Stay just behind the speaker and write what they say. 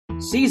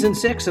Season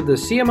 6 of the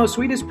CMO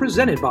Suite is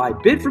presented by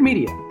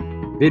Bid4Media.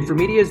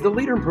 Bid4Media is the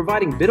leader in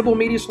providing biddable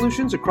media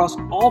solutions across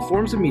all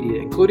forms of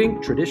media,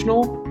 including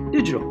traditional,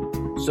 digital,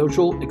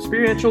 social,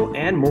 experiential,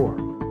 and more.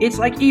 It's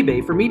like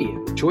eBay for media,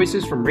 with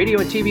choices from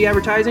radio and TV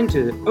advertising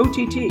to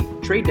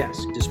OTT, trade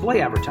desk, display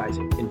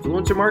advertising,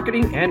 influencer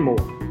marketing, and more.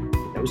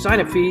 No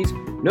sign-up fees,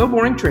 no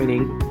boring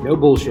training, no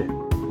bullshit.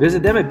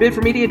 Visit them at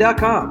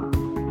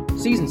bid4media.com.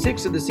 Season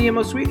 6 of the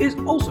CMO Suite is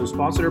also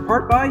sponsored in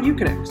part by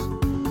Uconnect.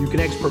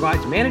 Uconnect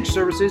provides managed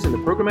services in the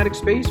programmatic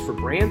space for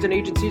brands and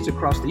agencies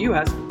across the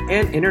U.S.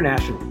 and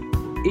internationally.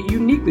 It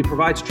uniquely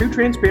provides true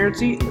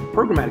transparency in the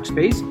programmatic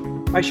space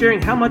by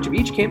sharing how much of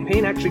each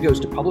campaign actually goes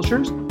to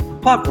publishers,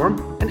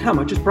 platform, and how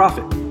much is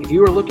profit. If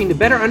you are looking to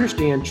better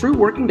understand true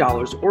working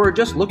dollars or are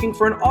just looking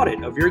for an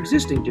audit of your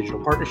existing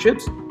digital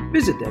partnerships,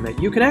 visit them at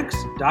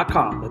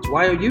uconnex.com. That's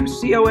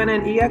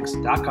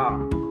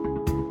YOUCONNEX.com.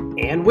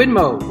 And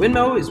Winmo.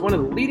 Winmo is one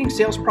of the leading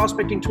sales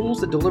prospecting tools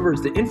that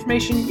delivers the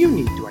information you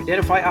need to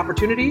identify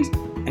opportunities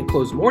and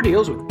close more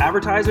deals with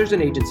advertisers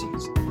and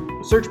agencies.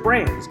 Search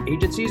brands,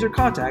 agencies, or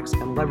contacts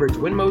and leverage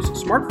Winmo's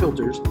smart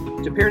filters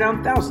to pare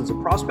down thousands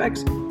of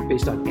prospects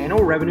based on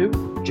annual revenue,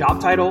 job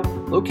title,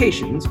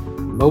 locations,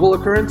 mobile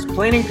occurrence,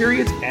 planning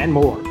periods, and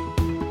more.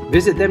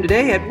 Visit them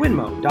today at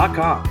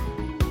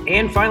winmo.com.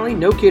 And finally,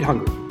 No Kid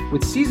Hungry.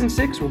 With Season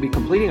 6, we'll be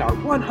completing our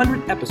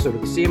 100th episode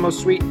of the CMO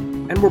Suite,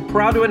 and we're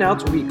proud to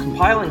announce we'll be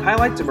compiling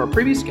highlights of our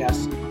previous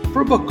guests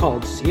for a book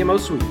called CMO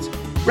Suites,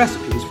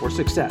 Recipes for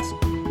Success,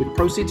 with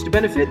proceeds to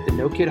benefit the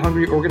No Kid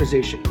Hungry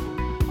organization.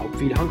 Help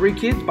feed hungry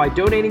kids by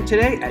donating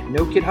today at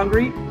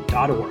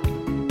nokidhungry.org.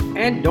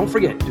 And don't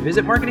forget to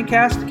visit Marketing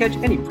Cast to catch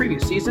any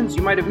previous seasons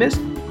you might have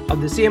missed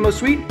of the CMO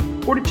Suite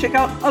or to check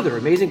out other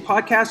amazing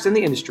podcasts in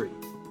the industry.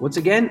 Once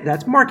again,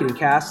 that's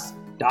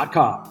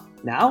marketingcasts.com.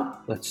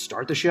 Now, let's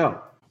start the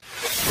show.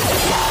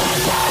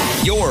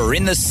 You're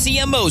in the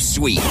CMO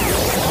Suite,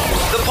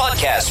 the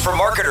podcast for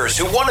marketers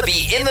who want to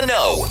be in the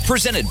know.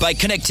 Presented by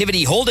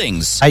Connectivity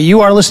Holdings.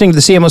 You are listening to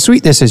the CMO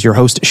Suite. This is your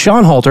host,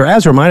 Sean Halter.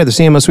 As a reminder, the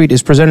CMO Suite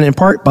is presented in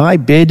part by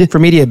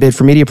Bid4Media.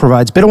 Bid4Media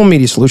provides biddable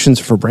media solutions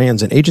for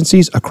brands and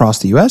agencies across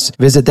the U.S.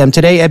 Visit them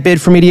today at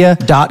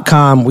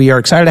bid4media.com. We are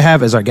excited to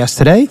have as our guest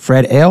today,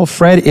 Fred Ale.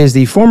 Fred is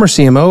the former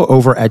CMO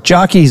over at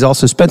Jockey. He's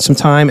also spent some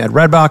time at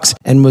Redbox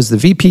and was the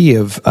VP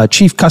of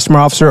Chief Customer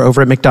Officer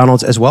over at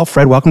McDonald's as well.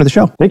 Fred, welcome to the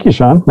show. Thank you,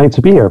 Sean. Nice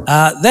to be here.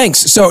 Thanks.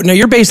 So now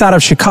you're based out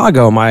of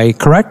Chicago, am I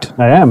correct?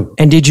 I am.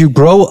 And did you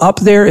grow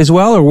up there as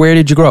well, or where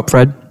did you grow up,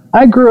 Fred?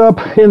 I grew up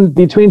in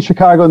between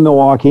Chicago and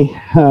Milwaukee,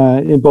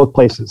 in both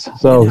places.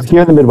 So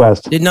here in the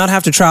Midwest. Did not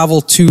have to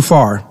travel too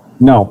far.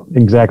 No,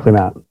 exactly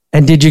not.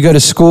 And did you go to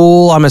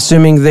school, I'm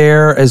assuming,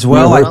 there as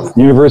well?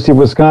 University of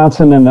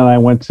Wisconsin, and then I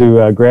went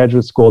to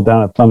graduate school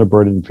down at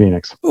Thunderbird in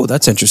Phoenix. Oh,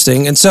 that's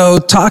interesting. And so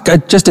talk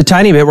just a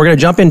tiny bit. We're going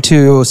to jump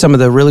into some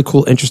of the really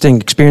cool, interesting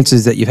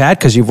experiences that you've had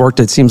because you've worked,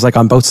 it seems like,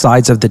 on both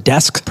sides of the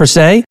desk, per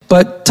se.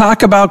 But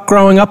talk about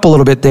growing up a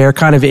little bit there,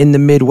 kind of in the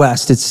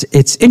Midwest.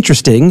 It's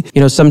interesting.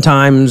 You know,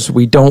 sometimes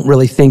we don't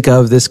really think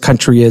of this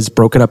country as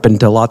broken up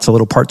into lots of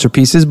little parts or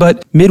pieces,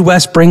 but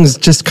Midwest brings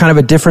just kind of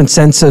a different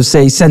sense of,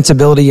 say,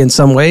 sensibility in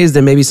some ways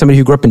than maybe somebody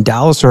who grew up in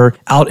Dallas or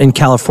out in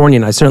California.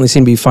 And I certainly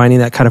seem to be finding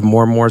that kind of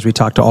more and more as we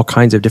talk to all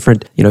kinds of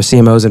different,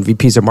 CMOs and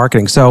VPs of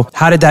marketing. So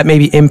how did that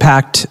maybe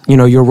impact,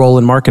 your role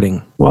in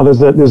marketing? Well,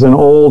 there's an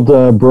old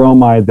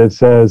bromide that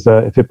says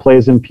if it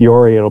plays in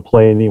Peoria, it'll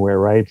play anywhere,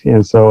 right?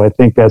 And so I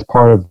think that's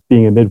part of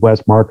being a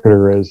Midwest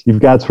marketer is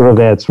you've got sort of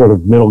that sort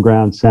of middle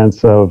ground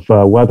sense of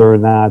whether or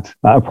not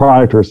a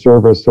product or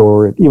service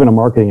or even a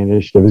marketing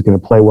initiative is going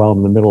to play well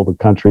in the middle of the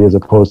country as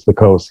opposed to the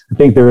coast. I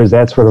think there is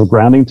that sort of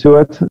grounding to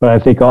it, but I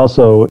think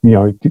also,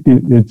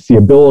 it's the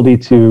ability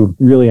to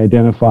really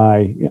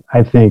identify,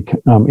 I think,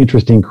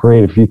 interesting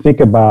creative. If you think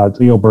about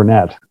Leo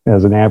Burnett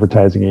as an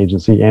advertising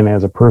agency and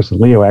as a person,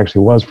 Leo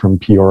actually was from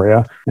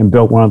Peoria and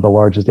built one of the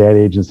largest ad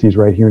agencies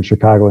right here in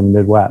Chicago in the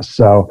Midwest.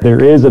 So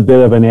there is a bit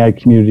of an ad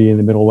community in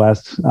the Middle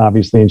West,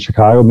 obviously in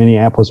Chicago.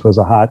 Minneapolis was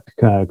a hot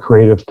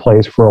creative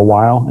place for a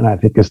while, and I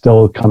think is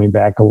still coming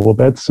back a little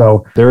bit.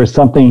 So there is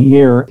something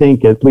here, I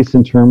think, at least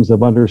in terms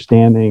of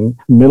understanding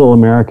Middle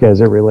America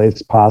as it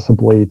relates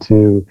possibly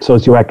to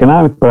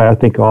socioeconomic, but I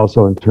think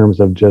also in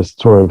terms of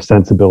just sort of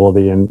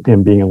sensibility and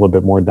being a little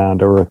bit more down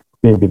to earth,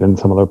 maybe than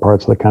some other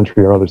parts of the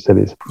country or other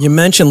cities. You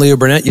mentioned Leo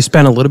Burnett. You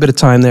spent a little bit of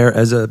time there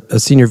as a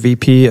senior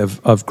VP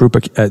of group,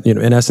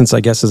 in essence,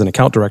 I guess, as an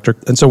account director.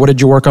 And so what did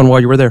you work on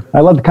while you were there?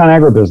 I led the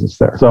ConAgra business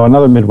there. So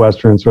another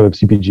Midwestern sort of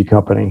CPG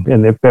company.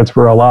 And that's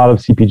where a lot of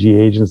CPG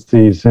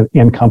agencies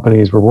and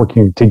companies were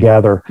working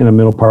together in the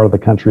middle part of the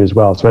country as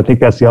well. So I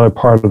think that's the other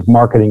part of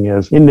marketing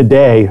is in the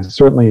day,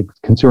 certainly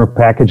consumer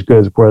packaged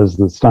goods was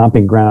the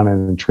stomping ground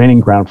and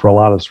training ground for a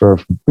lot of sort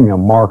of,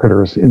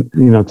 marketers. And,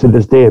 to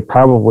this day, it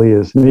probably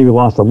is maybe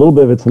lost a little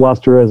bit of its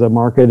luster as a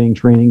marketing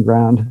training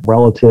ground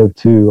relative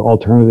to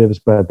alternatives,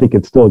 but I think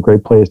it's still a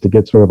great place to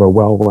get sort of a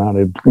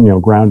well-rounded,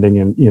 grounding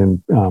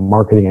in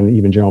marketing and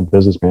even general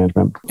business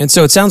management. And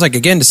so it sounds like,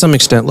 again, to some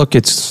extent, look,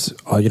 it's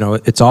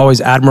it's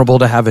always admirable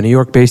to have a New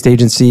York-based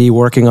agency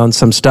working on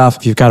some stuff.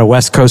 If you've got a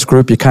West Coast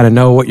group, you kind of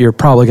know what you're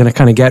probably going to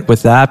kind of get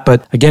with that.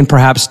 But again,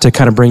 perhaps to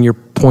kind of bring your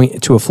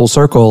point to a full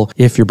circle,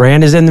 if your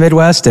brand is in the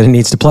Midwest and it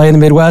needs to play in the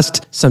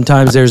Midwest,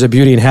 sometimes there's a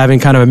beauty in having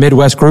kind of a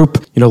Midwest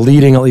group,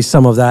 leading at least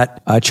some of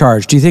that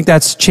charge. Do you think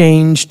that's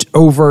changed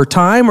over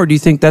time, or do you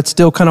think that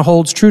still kind of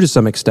holds true to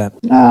some extent?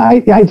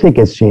 I think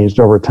it's changed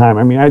over time.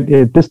 I mean,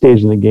 at this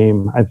stage in the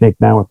game, I think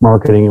now with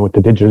marketing and with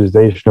the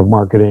digitization of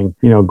marketing,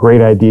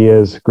 great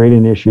ideas, great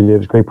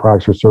initiatives, great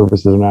products or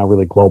services are now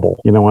really global.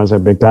 When I was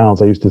at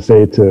McDonald's, I used to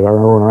say to our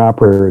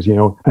owner-operators,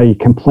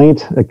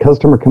 a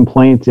customer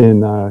complaint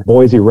in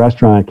Boise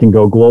restaurant can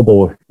go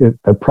global at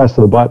a press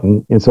of the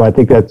button. And so I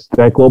think that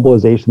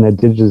globalization, that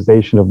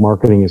digitization of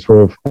marketing is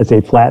sort of, I'd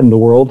say, flattened the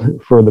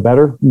world for the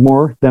better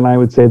more than I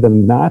would say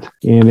than not.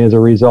 And as a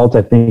result,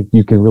 I think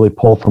you can really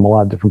pull from a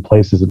lot of different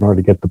places in order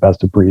to get the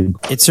best of breed.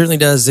 It certainly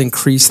does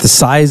increase the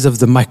size of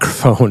the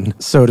microphone,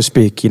 so to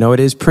speak. It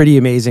is pretty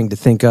amazing to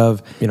think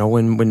of,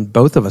 when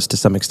both of us to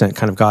some extent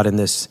kind of got in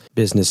this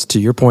business. To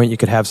your point, you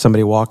could have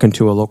somebody walk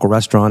into a local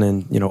restaurant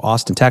in,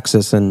 Austin,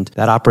 Texas, and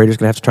that operator's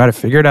going to have to try to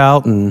figure it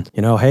out. And,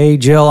 hey,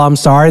 Jill, I'm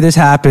sorry this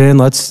happened.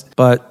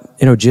 But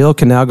Jill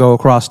can now go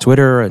across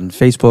Twitter and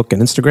Facebook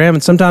and Instagram.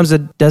 And sometimes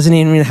it doesn't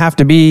even have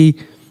to be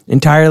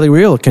entirely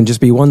real. It can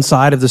just be one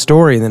side of the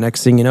story. And the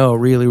next thing you know, it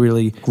really,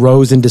 really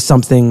grows into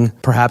something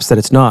perhaps that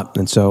it's not.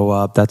 And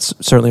so that's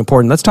certainly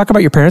important. Let's talk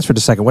about your parents for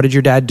just a second. What did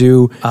your dad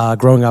do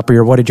growing up,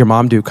 or what did your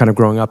mom do kind of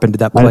growing up? And did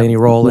that play any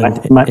role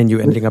in you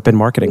ending up in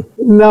marketing?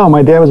 No,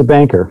 my dad was a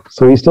banker.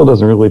 So he still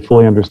doesn't really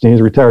fully understand.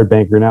 He's a retired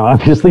banker now.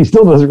 Obviously, he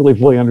still doesn't really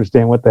fully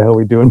understand what the hell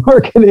we do in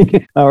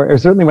marketing. Or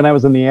certainly when I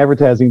was in the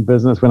advertising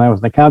business, when I was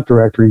an account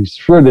director, he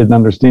sure didn't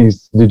understand. He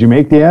said, did you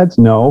make the ads?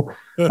 No.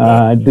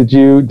 Did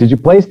you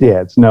place the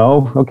ads?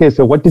 No. Okay,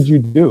 so what did you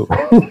do?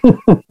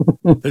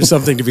 There's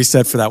something to be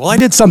said for that. Well, I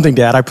did something,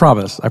 Dad. I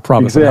promise.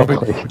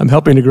 Exactly. I'm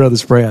helping to grow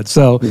this brand.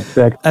 So,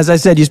 exactly. As I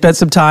said, you spent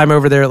some time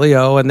over there at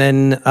Leo, and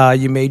then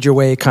you made your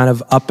way kind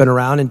of up and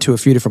around into a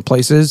few different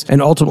places,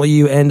 and ultimately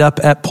you end up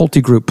at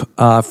Pulte Group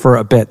for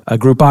a bit. A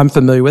group I'm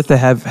familiar with. They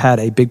have had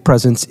a big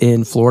presence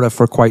in Florida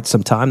for quite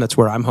some time. That's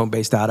where I'm home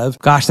based out of.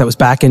 Gosh, that was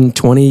back in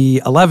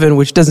 2011,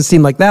 which doesn't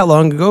seem like that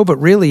long ago, but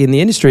really in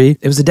the industry,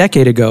 it was a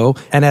decade ago.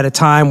 And at a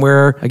time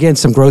where, again,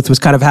 some growth was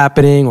kind of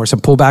happening or some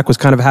pullback was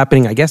kind of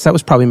happening. I guess that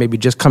was probably maybe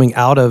just coming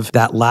out of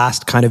that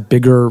last kind of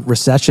bigger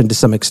recession to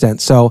some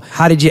extent. So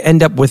how did you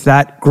end up with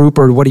that group,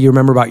 or what do you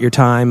remember about your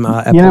time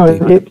at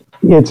Pulte?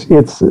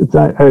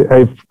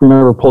 I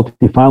remember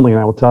Pulte fondly, and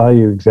I will tell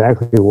you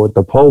exactly what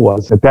the pull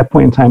was. At that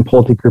point in time,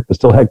 Pulte Group was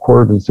still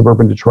headquartered in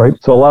suburban Detroit.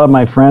 So a lot of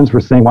my friends were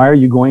saying, why are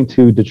you going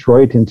to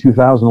Detroit in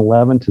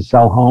 2011 to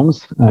sell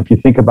homes? If you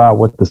think about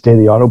what the state of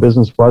the auto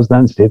business was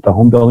then, state of the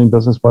home building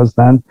business was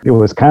then, it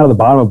was kind of the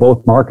bottom of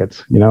both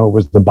markets. It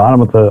was the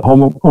bottom of the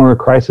homeowner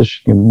crisis,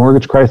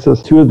 mortgage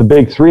crisis. Two of the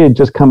big three had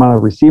just come out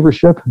of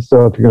receivership.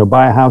 So if you're going to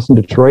buy a house in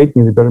Detroit,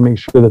 you better make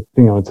sure that,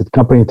 it's a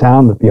company in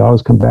town, that the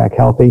autos come back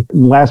healthy.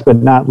 And last but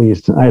not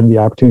least, I had the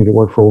opportunity to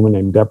work for a woman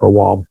named Deborah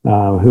Wall,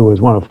 who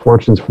was one of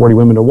Fortune's 40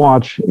 women to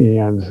watch,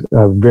 and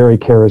a very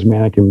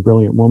charismatic and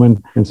brilliant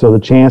woman. And so the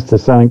chance to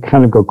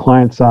kind of go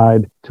client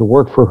side, to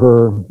work for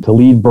her, to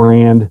lead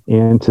brand,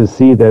 and to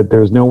see that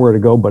there's nowhere to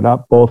go but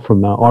up, both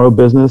from the auto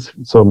business,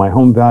 so my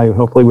home value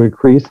hopefully would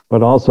increase,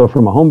 but also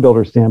from a home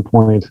builder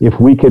standpoint, if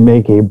we could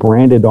make a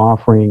branded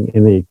offering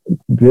in a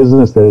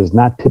business that is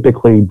not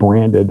typically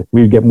branded,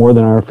 we'd get more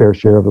than our fair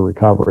share of the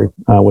recovery,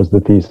 was the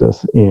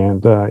thesis.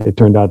 And it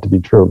turned out to be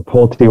true.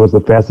 Pulte was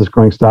the fastest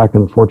growing stock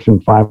in the Fortune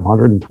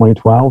 500 in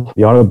 2012.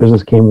 The auto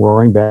business came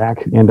roaring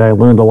back, and I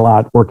learned a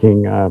lot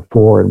working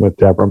for and with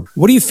Deborah.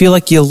 What do you feel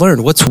like you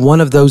learned? What's one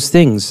of those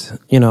things,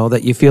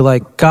 that you feel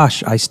like,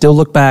 gosh, I still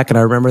look back and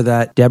I remember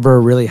that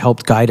Deborah really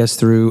helped guide us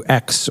through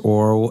X?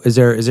 Or is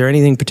there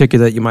anything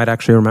particular that you might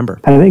actually remember?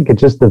 I think it's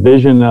just the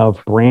vision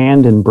of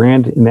brand, and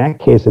brand in that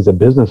case as a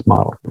business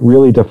model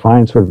really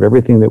defined sort of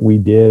everything that we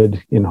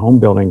did in home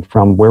building,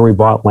 from where we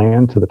bought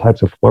land to the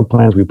types of floor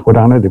plans we put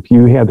on it. If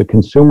you had the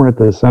consumer at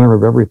the center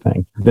of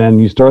everything, then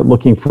you start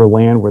looking for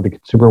land where the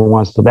consumer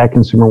wants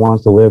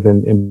to live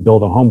and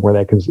build a home where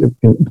that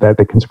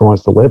the consumer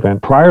wants to live in.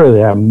 Prior to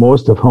that,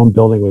 most of home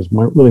building was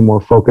really more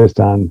focused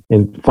on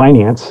in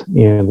finance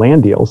and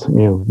land deals.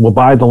 We'll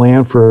buy the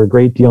land for a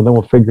great deal, then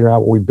we'll figure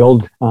out what we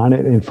build on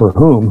it and for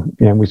whom.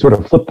 And we sort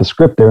of flipped the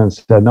script there and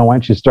said, no, why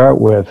don't you start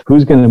with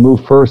who's going to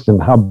move first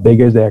and how big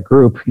is that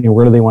group?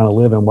 Where do they want to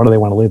live and what do they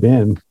want to live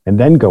in? And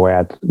then go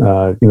at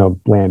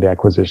land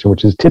acquisition,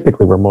 which is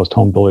typically where most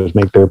home builders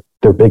make their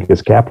their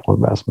biggest capital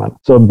investment.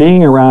 So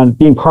being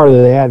part of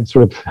that,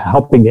 sort of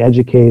helping to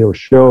educate or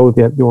show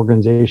the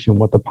organization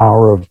what the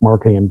power of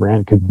marketing and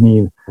brand could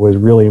mean was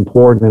really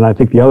important. And I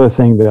think the other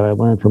thing that I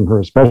learned from her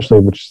especially,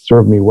 which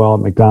served me well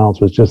at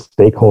McDonald's, was just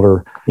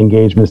stakeholder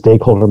engagement,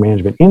 stakeholder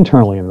management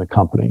internally in the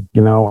company.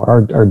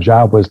 Our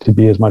job was to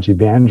be as much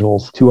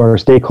evangelists to our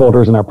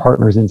stakeholders and our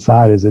partners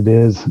inside as it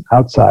is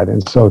outside.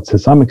 And so to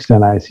some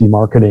extent, I see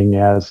marketing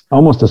as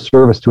almost a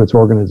service to its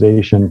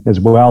organization as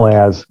well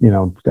as,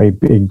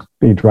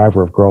 a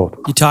driver of growth.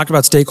 You talked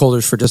about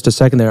stakeholders for just a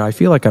second there. I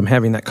feel like I'm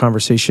having that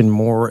conversation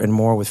more and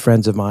more with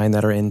friends of mine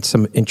that are in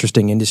some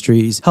interesting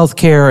industries,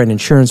 healthcare and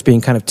insurance being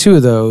kind of two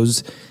of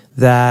those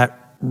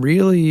that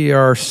really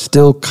are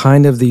still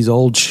kind of these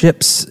old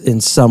ships in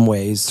some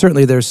ways.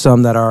 Certainly there's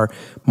some that are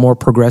more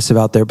progressive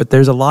out there, but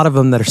there's a lot of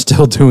them that are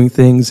still doing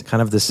things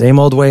kind of the same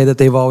old way that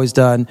they've always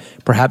done.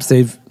 Perhaps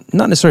they've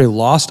not necessarily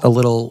lost a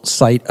little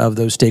sight of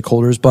those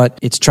stakeholders, but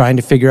it's trying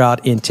to figure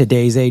out in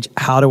today's age,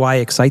 how do I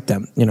excite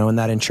them, in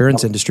that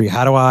insurance industry?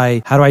 How do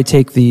I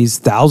take these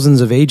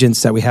thousands of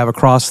agents that we have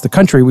across the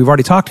country? We've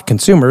already talked to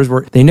consumers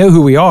where they know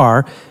who we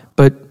are,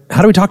 but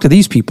how do we talk to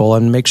these people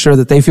and make sure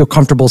that they feel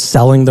comfortable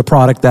selling the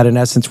product that in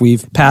essence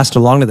we've passed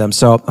along to them?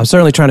 So I'm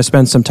certainly trying to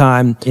spend some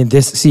time in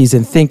this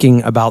season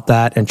thinking about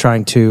that and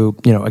trying to,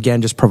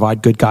 again, just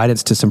provide good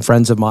guidance to some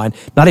friends of mine,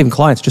 not even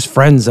clients, just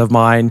friends of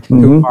mine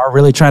who are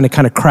really trying to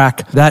kind of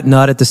crack that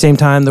nut. At the same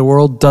time, the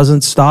world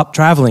doesn't stop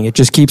traveling. It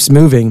just keeps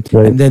moving.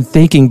 Right. And then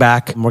thinking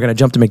back, and we're going to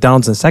jump to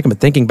McDonald's in a second, but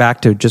thinking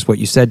back to just what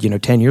you said,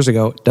 10 years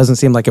ago, it doesn't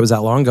seem like it was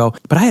that long ago,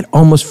 but I had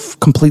almost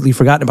completely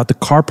forgotten about the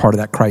car part of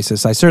that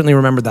crisis. I certainly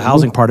remember the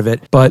housing part of it,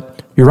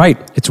 but you're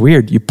right. It's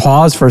weird. You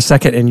pause for a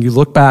second and you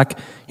look back,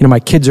 my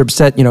kids are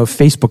upset,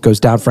 Facebook goes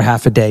down for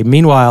half a day.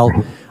 Meanwhile,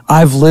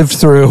 I've lived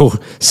through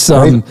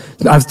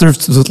I've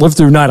lived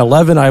through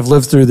 9/11. I've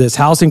lived through this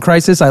housing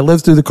crisis. I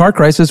lived through the car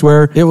crisis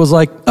where it was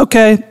like,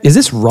 okay, is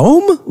this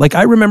Rome? Like,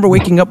 I remember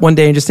waking up one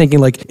day and just thinking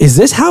like, is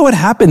this how it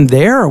happened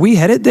there? Are we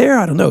headed there?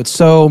 I don't know. It's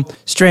so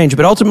strange.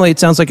 But ultimately, it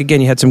sounds like,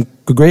 again, you had some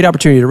great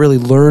opportunity to really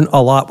learn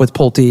a lot with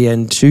Pulte.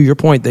 And to your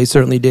point, they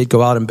certainly did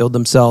go out and build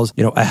themselves,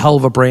 a hell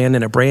of a brand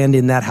and a brand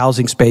in that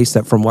housing space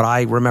that, from what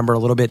I remember a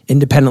little bit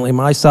independently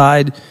my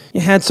side,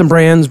 you had some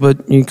brands,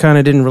 but you kind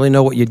of didn't really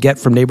know what you'd get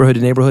from neighborhood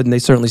to neighborhood. And they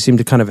certainly seem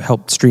to kind of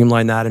help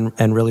streamline that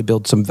and really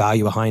build some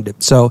value behind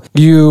it. So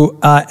you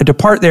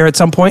depart there at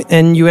some point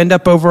and you end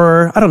up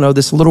over, I don't know,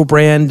 this little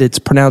brand. It's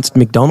pronounced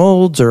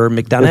McDonald's or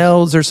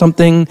McDonald's or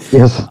something.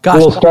 Yes. Gosh,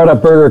 little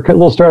startup burger company.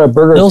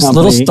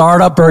 Little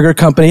startup burger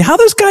company. How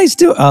those guys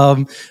do?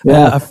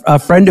 A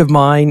friend of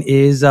mine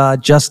is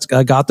just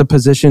got the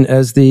position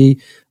as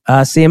the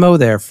CMO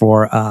there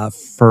for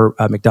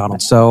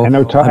McDonald's. So I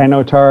know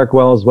Tarek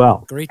well as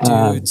well. Great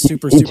dude,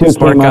 super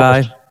smart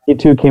guy. He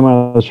too came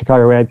out of the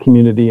Chicago ad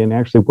community and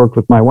actually worked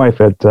with my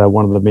wife at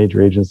one of the major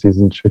agencies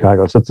in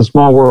Chicago. So it's a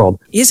small world.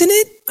 Isn't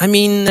it? I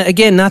mean,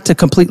 again, not to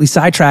completely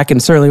sidetrack,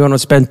 and certainly we want to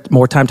spend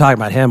more time talking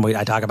about him.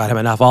 I talk about him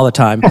enough all the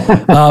time.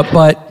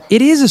 But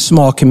it is a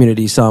small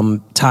community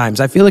sometimes.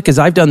 I feel like as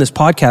I've done this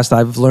podcast,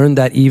 I've learned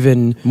that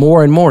even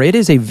more and more. It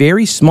is a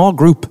very small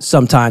group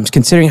sometimes,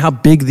 considering how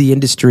big the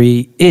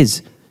industry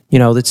is.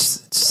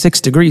 That's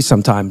 6 degrees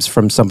sometimes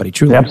from somebody,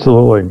 truly.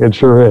 Absolutely. It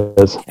sure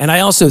is. And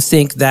I also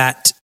think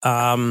that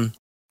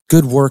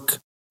good work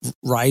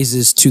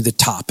rises to the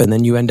top, and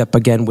then you end up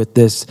again with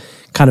this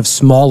kind of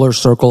smaller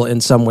circle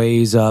in some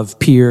ways of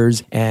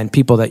peers and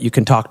people that you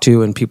can talk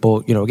to, and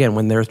people, again,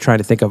 when they're trying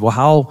to think of, well,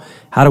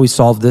 how do we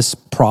solve this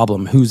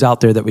problem? Who's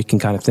out there that we can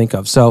kind of think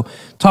of? So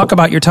talk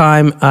about your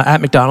time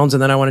at McDonald's,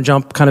 and then I want to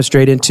jump kind of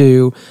straight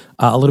into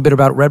a little bit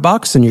about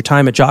Redbox and your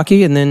time at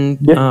Jockey, and then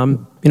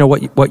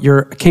what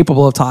you're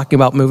capable of talking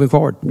about moving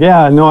forward.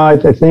 Yeah, no, I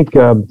think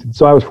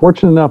so. I was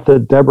fortunate enough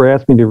that Deborah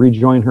asked me to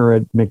rejoin her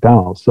at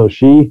McDonald's. So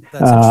she,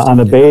 on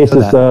the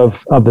basis of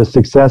the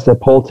success that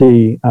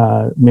Pulte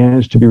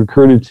managed to be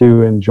recruited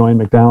to and join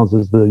McDonald's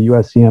as the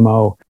U.S.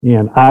 CMO,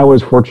 and I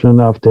was fortunate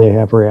enough to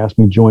have her ask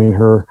me join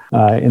her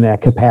in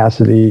that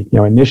capacity.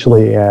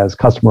 Initially as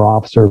customer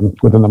officer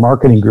within the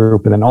marketing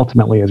group, and then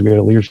ultimately as we had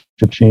a leadership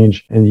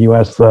change in the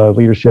U.S.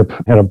 Leadership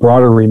had a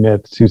broader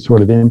remit to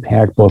sort of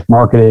impact both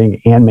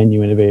marketing and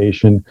menu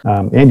innovation,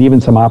 and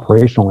even some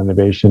operational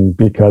innovation,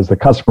 because the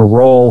customer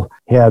role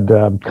had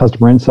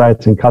customer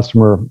insights and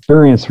customer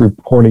experience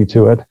reporting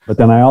to it. But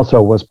then I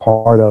also was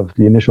part of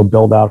the initial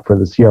build out for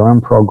the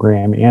CRM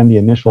program and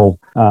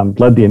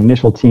led the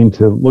initial team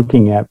to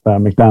looking at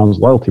McDonald's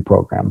loyalty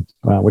program,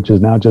 which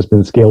has now just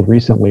been scaled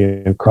recently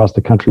across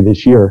the country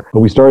this year. But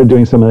we started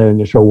doing some of that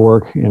initial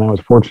work, and I was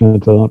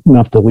fortunate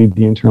enough to lead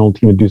the internal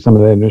team and do some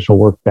of that initial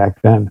work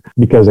back then.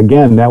 Because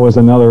again, that was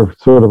another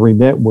sort of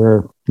remit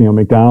where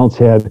McDonald's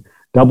had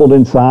doubled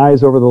in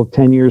size over the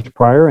 10 years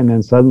prior. And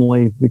then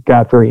suddenly it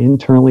got very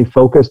internally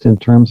focused in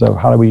terms of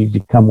how do we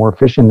become more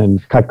efficient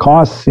and cut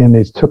costs. And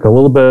they took a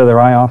little bit of their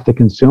eye off the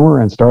consumer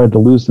and started to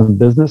lose some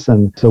business.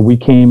 And so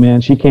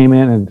she came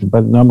in,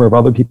 but a number of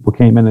other people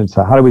came in and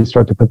said, how do we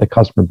start to put the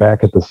customer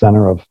back at the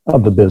center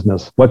of the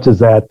business? What does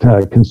that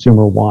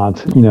consumer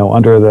want?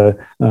 Under the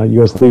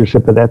U.S.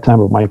 leadership at that time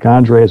of Mike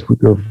Andres, we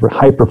were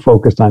hyper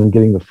focused on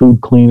getting the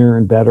food cleaner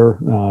and better,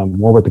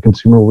 more what the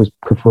consumer was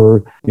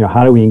preferred.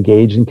 How do we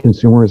engage in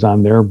consumers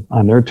on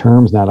their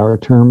terms, not our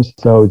terms?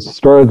 So it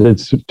started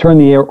to turn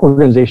the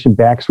organization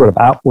back sort of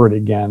outward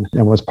again,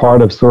 and was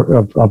part of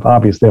of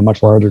obviously a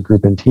much larger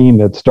group and team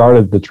that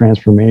started the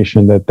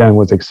transformation that then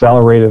was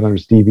accelerated under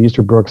Steve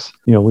Easterbrook's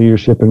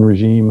leadership and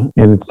regime,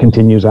 and it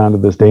continues on to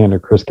this day under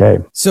Chris Kay.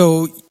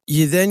 So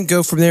you then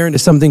go from there into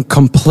something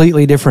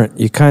completely different.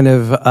 You kind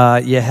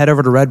of you head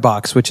over to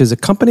Redbox, which is a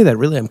company that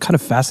really I'm kind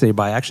of fascinated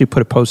by. I actually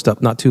put a post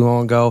up not too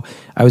long ago.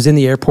 I was in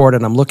the airport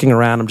and I'm looking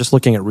around. I'm just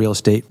looking at real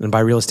estate. And by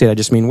real estate, I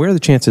just mean where are the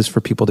chances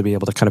for people to be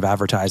able to kind of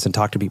advertise and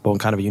talk to people in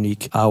kind of a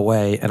unique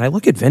way. And I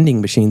look at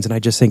vending machines and I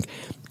just think,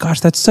 gosh,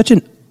 that's such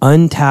an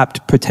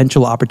untapped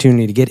potential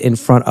opportunity to get in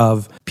front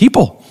of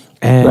people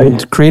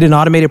and create an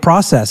automated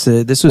process.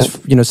 This was,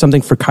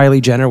 something for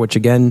Kylie Jenner, which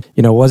again,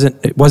 it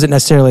wasn't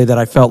necessarily that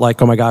I felt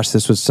like, oh my gosh,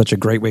 this was such a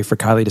great way for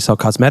Kylie to sell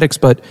cosmetics,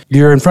 but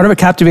you're in front of a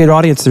captivated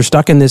audience. They're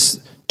stuck in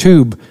this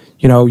tube,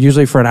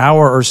 usually for an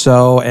hour or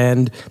so,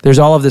 and there's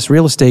all of this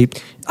real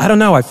estate. I don't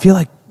know. I feel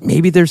like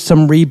maybe there's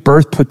some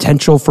rebirth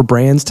potential for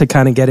brands to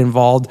kind of get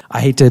involved. I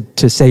hate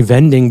to say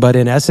vending, but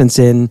in essence,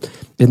 in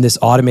this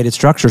automated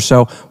structure.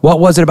 So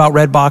what was it about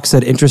Redbox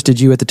that interested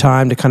you at the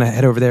time to kind of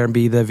head over there and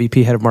be the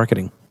VP head of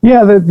marketing?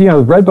 Yeah,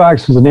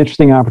 Redbox was an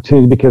interesting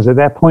opportunity because at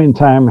that point in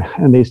time,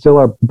 and they still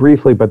are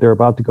briefly, but they're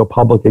about to go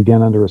public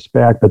again under a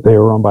SPAC, but they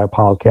were owned by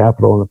Apollo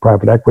Capital and the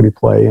private equity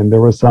play. And there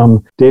was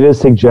some data to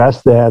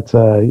suggest that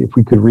if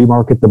we could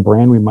remarket the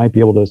brand, we might be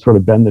able to sort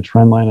of bend the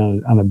trend line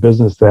on a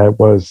business that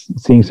was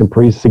seeing some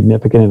pretty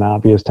significant and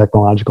obvious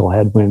technological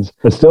headwinds,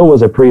 but still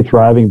was a pretty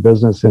thriving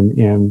business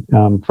and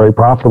very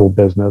profitable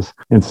business.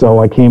 And so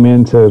I came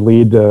in to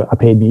lead a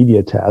paid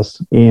media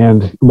test.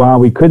 And while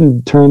we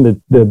couldn't turn the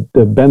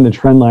bend the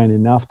trend line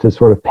enough to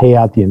sort of pay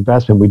out the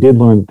investment, we did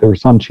learn that there were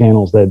some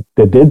channels that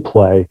did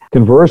play.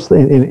 Conversely,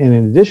 and in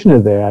addition to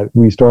that,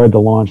 we started to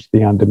launch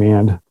the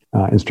on-demand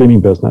and streaming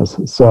business.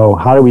 So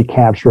how do we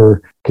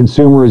capture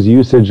consumers'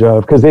 usage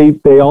of, because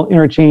they all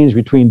interchange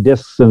between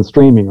discs and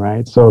streaming,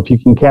 right? So if you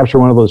can capture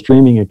one of those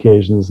streaming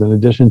occasions in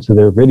addition to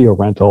their video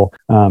rental,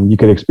 you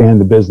could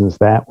expand the business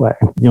that way.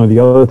 The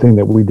other thing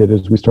that we did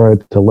is we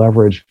started to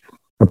leverage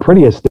a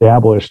pretty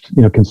established,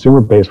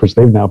 consumer base, which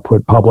they've now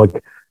put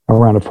public,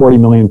 around 40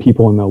 million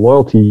people in the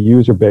loyalty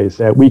user base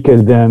that we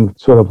could then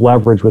sort of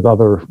leverage with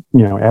other,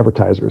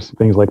 advertisers,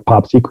 things like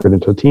Pop Secret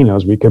and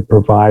Totino's. We could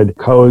provide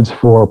codes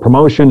for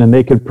promotion and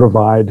they could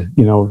provide,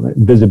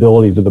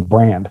 visibility to the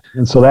brand.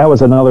 And so that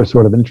was another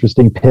sort of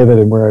interesting pivot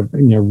and where I,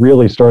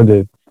 really started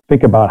to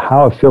think about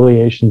how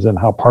affiliations and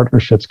how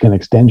partnerships can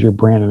extend your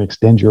brand and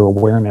extend your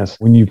awareness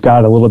when you've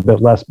got a little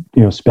bit less,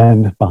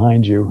 spend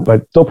behind you,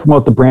 but still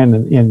promote the brand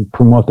and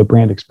promote the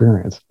brand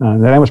experience.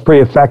 And that was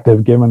pretty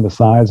effective given the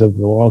size of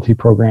the loyalty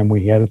program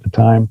we had at the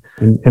time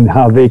and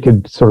how they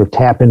could sort of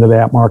tap into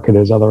that market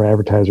as other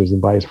advertisers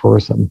and vice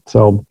versa.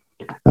 So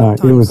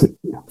it was.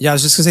 Yeah, I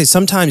was just going to say,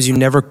 sometimes you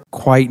never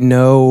quite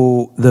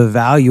know the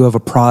value of a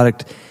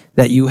product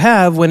that you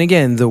have when,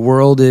 again, the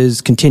world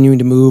is continuing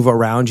to move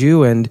around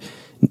you and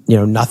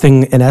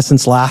nothing in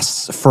essence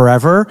lasts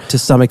forever to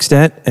some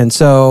extent. And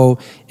so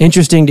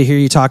interesting to hear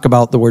you talk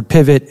about the word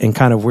pivot and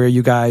kind of where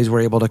you guys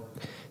were able to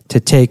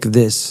take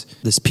this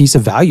piece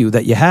of value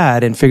that you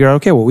had and figure out,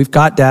 okay, well, we've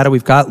got data,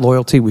 we've got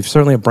loyalty, we've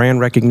certainly have brand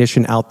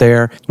recognition out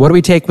there. What do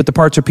we take with the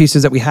parts or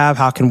pieces that we have?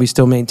 How can we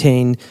still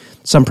maintain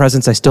some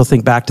presence? I still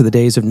think back to the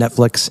days of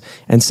Netflix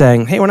and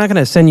saying, hey, we're not going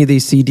to send you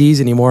these CDs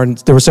anymore. And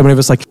there was so many of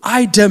us like,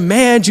 I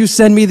demand you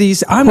send me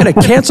these. I'm going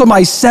to cancel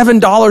my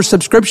 $7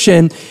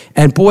 subscription.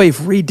 And boy,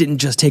 if Reed didn't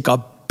just take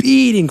a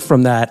beating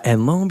from that.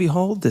 And lo and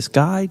behold, this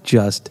guy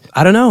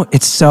I don't know.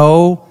 It's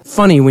so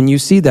funny when you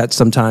see that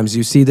sometimes.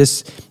 You see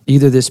this,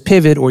 either this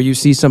pivot or you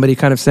see somebody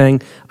kind of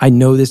saying, I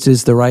know this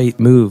is the right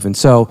move. And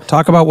so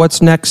talk about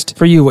what's next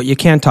for you, what you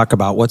can talk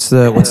about. What's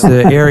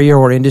the area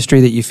or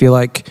industry that you feel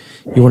like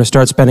you want to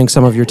start spending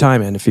some of your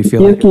time in if you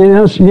feel like...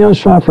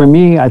 Sean, for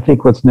me, I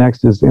think what's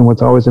next is, and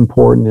what's always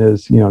important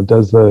is,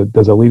 does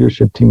a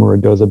leadership team or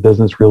does a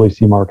business really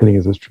see marketing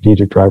as a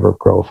strategic driver of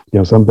growth?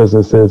 Some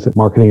businesses,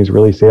 marketing is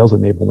really sales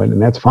enablement,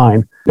 and that's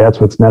fine. That's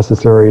what's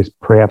necessary,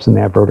 perhaps in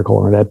that vertical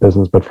or that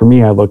business. But for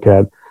me, I look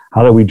at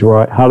how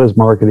does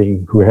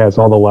marketing, who has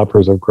all the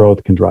levers of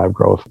growth, can drive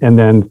growth? And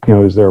then,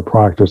 is there a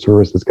product or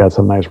service that's got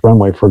some nice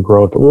runway for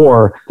growth,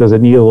 or does it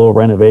need a little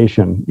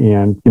renovation?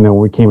 And, when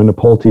we came into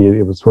Pulte,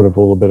 it was sort of a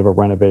little bit of a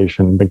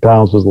renovation.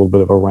 McDonald's was a little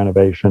bit of a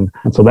renovation.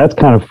 And so that's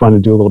kind of fun to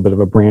do a little bit of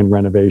a brand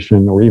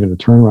renovation or even a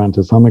turnaround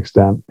to some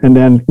extent. And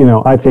then,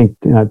 I think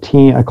a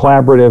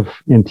collaborative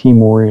and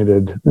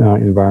team-oriented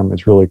environment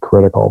is really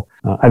critical.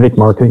 I think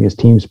marketing is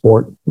team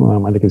sport.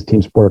 I think it's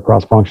team sport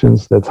across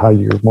functions. That's how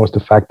you're most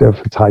effective.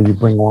 It's how you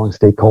bring along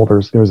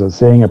stakeholders. There's a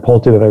saying at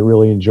Pulte that I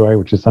really enjoy,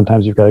 which is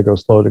sometimes you've got to go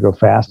slow to go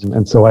fast.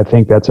 And so I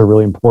think that's a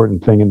really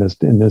important thing in this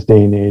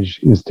day and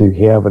age, is to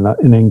have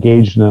an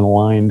engaged and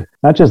aligned,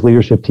 not just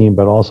leadership team,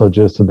 but also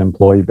just an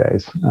employee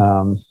base.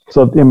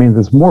 So, I mean,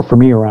 there's more for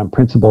me around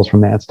principles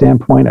from that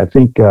standpoint. I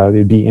think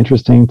it'd be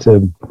interesting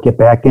to get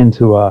back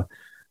into a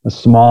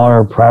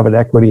smaller private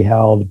equity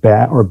held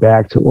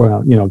back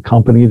to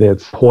company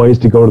that's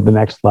poised to go to the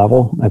next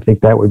level. I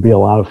think that would be a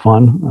lot of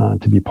fun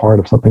to be part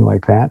of something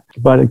like that.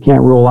 But it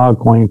can't rule out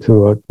going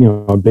to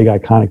a big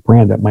iconic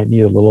brand that might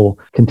need a little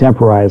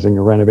contemporizing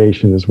or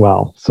renovation as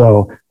well.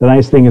 So the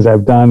nice thing is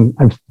I've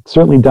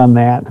certainly done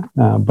that.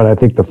 But I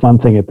think the fun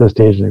thing at this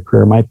stage in the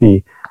career might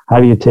be, how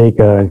do you take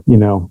a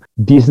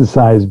decent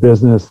sized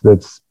business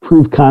that's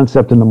proved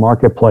concept in the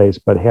marketplace,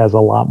 but has a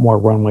lot more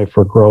runway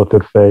for growth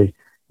if they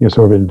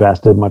sort of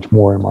invested much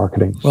more in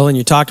marketing. Well, and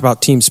you talked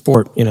about team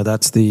sport.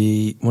 That's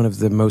one of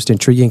the most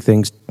intriguing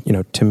things,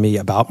 to me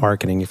about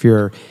marketing. If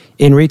you're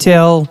in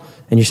retail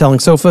and you're selling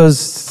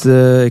sofas,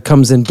 it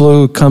comes in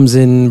blue, comes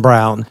in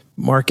brown.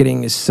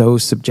 Marketing is so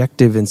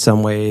subjective in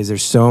some ways.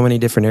 There's so many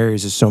different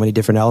areas. There's so many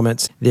different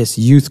elements. This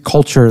youth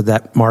culture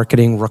that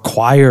marketing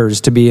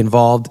requires to be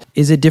involved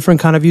is a different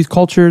kind of youth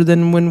culture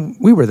than when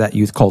we were that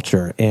youth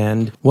culture.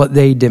 And what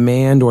they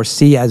demand or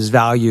see as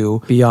value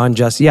beyond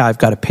just, I've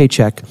got a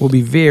paycheck, will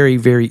be very,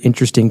 very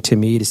interesting to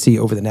me to see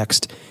over the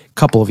next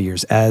couple of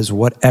years as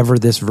whatever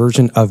this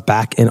version of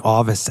back in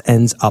office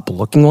ends up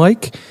looking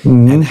like,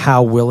 and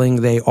how willing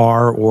they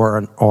are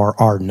or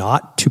are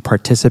not to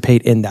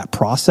participate in that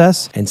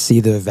process and see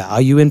the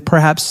value in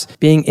perhaps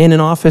being in an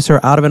office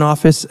or out of an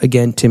office,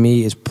 again, to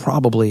me is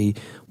probably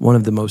one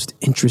of the most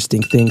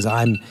interesting things.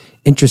 I'm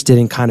interested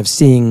in kind of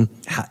seeing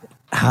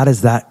how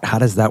does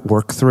that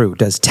work through?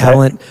 Does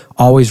talent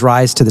always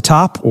rise to the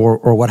top,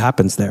 or what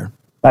happens there?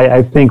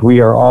 I think we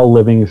are all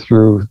living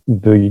through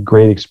the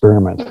great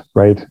experiment,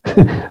 right?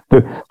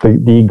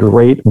 the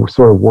great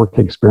sort of work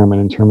experiment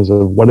in terms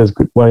of what is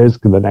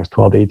the next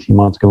 12 to 18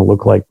 months going to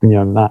look like.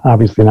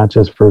 Not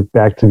just for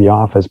back to the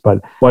office, but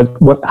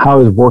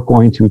how is work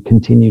going to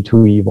continue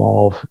to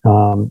evolve,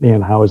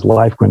 and how is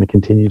life going to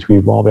continue to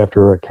evolve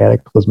after a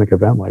cataclysmic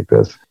event like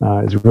this?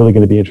 It's really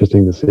going to be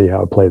interesting to see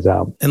how it plays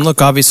out. And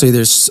look, obviously,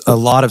 there's a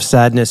lot of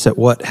sadness at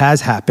what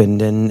has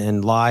happened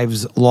and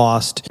lives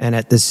lost, and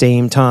at the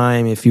same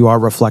time, if you are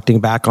reflecting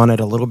back on it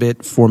a little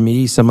bit, for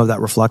me, some of that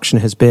reflection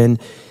has been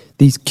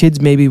these kids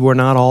maybe were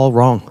not all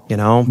wrong,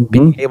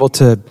 being able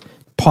to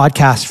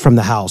podcast from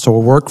the house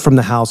or work from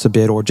the house a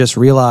bit, or just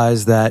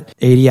realize that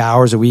 80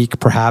 hours a week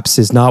perhaps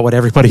is not what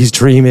everybody's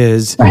dream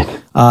is,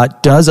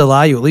 does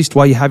allow you, at least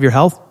while you have your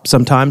health,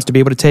 sometimes to be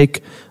able to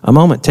take a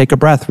moment, take a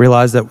breath,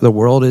 realize that the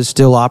world is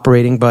still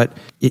operating, but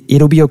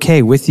it'll be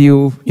okay with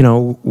you,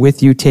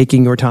 with you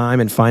taking your time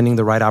and finding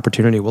the right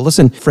opportunity. Well,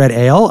 listen, Fred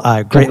Ahle,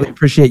 I greatly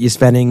appreciate you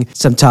spending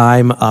some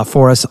time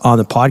for us on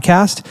the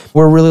podcast.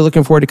 We're really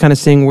looking forward to kind of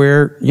seeing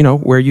where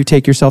you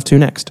take yourself to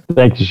next.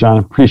 Thank you, Sean.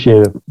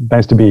 Appreciate it.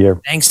 Nice to be here.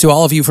 Thanks to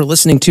all of you for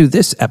listening to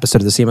this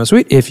episode of the CMO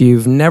Suite. If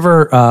you've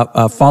never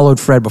followed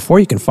Fred before,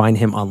 you can find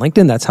him on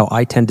LinkedIn. That's how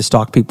I tend to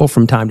stalk people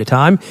from time to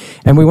time.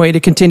 And we want you to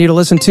continue to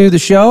listen to the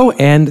show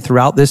and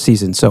throughout this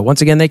season. So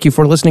once again, thank you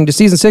for listening to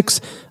Season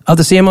 6 of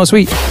the CMO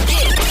Suite.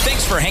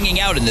 Thanks for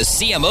hanging out in the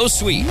CMO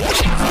Suite, the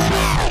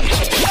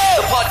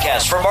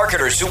podcast for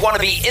marketers who want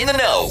to be in the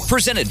know.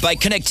 Presented by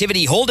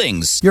Connectivity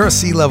Holdings. You're a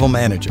C-level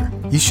manager.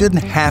 You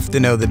shouldn't have to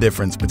know the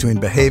difference between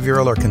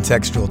behavioral or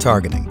contextual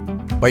targeting,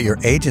 but your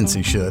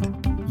agency should.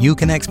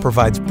 Uconnect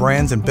provides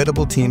brands and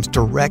biddable teams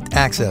direct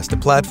access to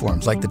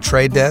platforms like The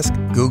Trade Desk,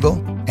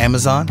 Google,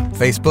 Amazon,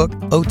 Facebook,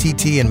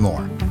 OTT, and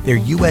more. Their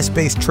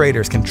US-based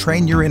traders can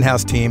train your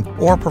in-house team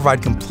or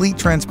provide complete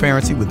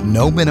transparency with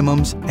no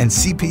minimums and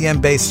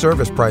CPM-based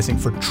service pricing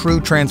for true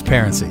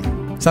transparency.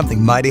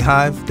 Something Mighty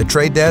Hive, The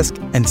Trade Desk,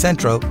 and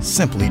Centro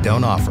simply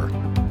don't offer.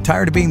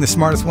 Tired of being the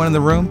smartest one in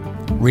the room?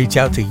 Reach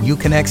out to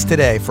Uconnect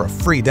today for a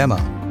free demo.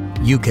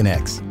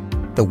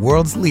 Uconnect, the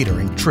world's leader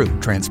in true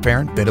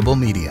transparent biddable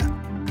media.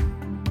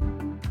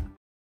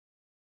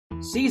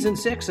 Season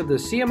 6 of the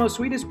CMO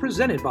Suite is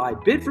presented by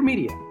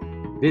Bid4Media.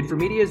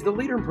 Bid4Media is the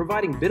leader in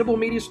providing biddable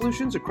media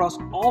solutions across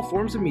all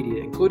forms of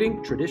media,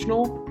 including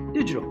traditional,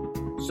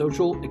 digital,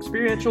 social,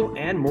 experiential,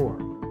 and more.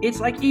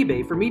 It's like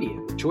eBay for media.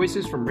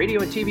 Choices from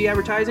radio and TV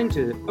advertising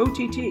to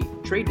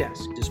OTT, Trade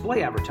Desk,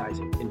 display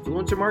advertising,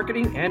 influencer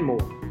marketing, and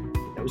more.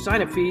 No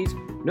sign-up fees,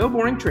 no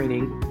boring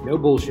training, no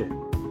bullshit.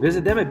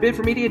 Visit them at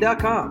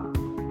bid4media.com.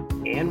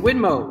 And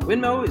Winmo.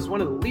 Winmo is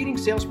one of the leading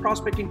sales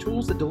prospecting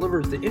tools that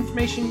delivers the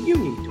information you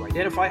need to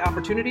identify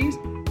opportunities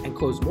and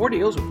close more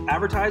deals with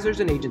advertisers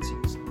and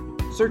agencies.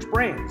 Search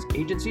brands,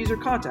 agencies, or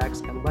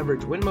contacts and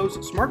leverage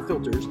Winmo's smart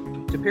filters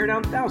to pare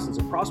down thousands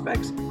of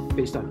prospects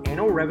based on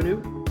annual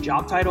revenue,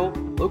 job title,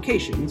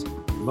 locations,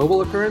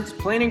 mobile occurrence,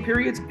 planning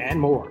periods, and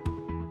more.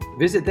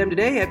 Visit them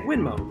today at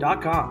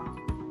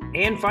winmo.com.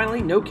 And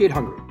finally, No Kid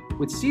Hungry.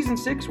 With Season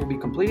 6, we'll be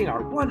completing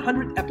our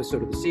 100th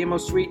episode of the CMO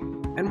Suite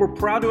and we're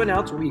proud to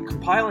announce we'll be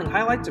compiling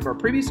highlights of our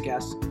previous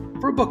guests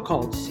for a book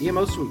called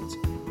CMO Sweets,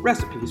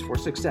 Recipes for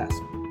Success,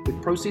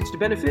 with proceeds to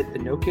benefit the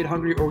No Kid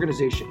Hungry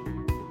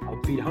organization.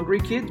 Help feed hungry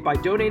kids by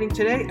donating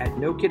today at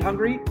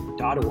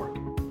nokidhungry.org.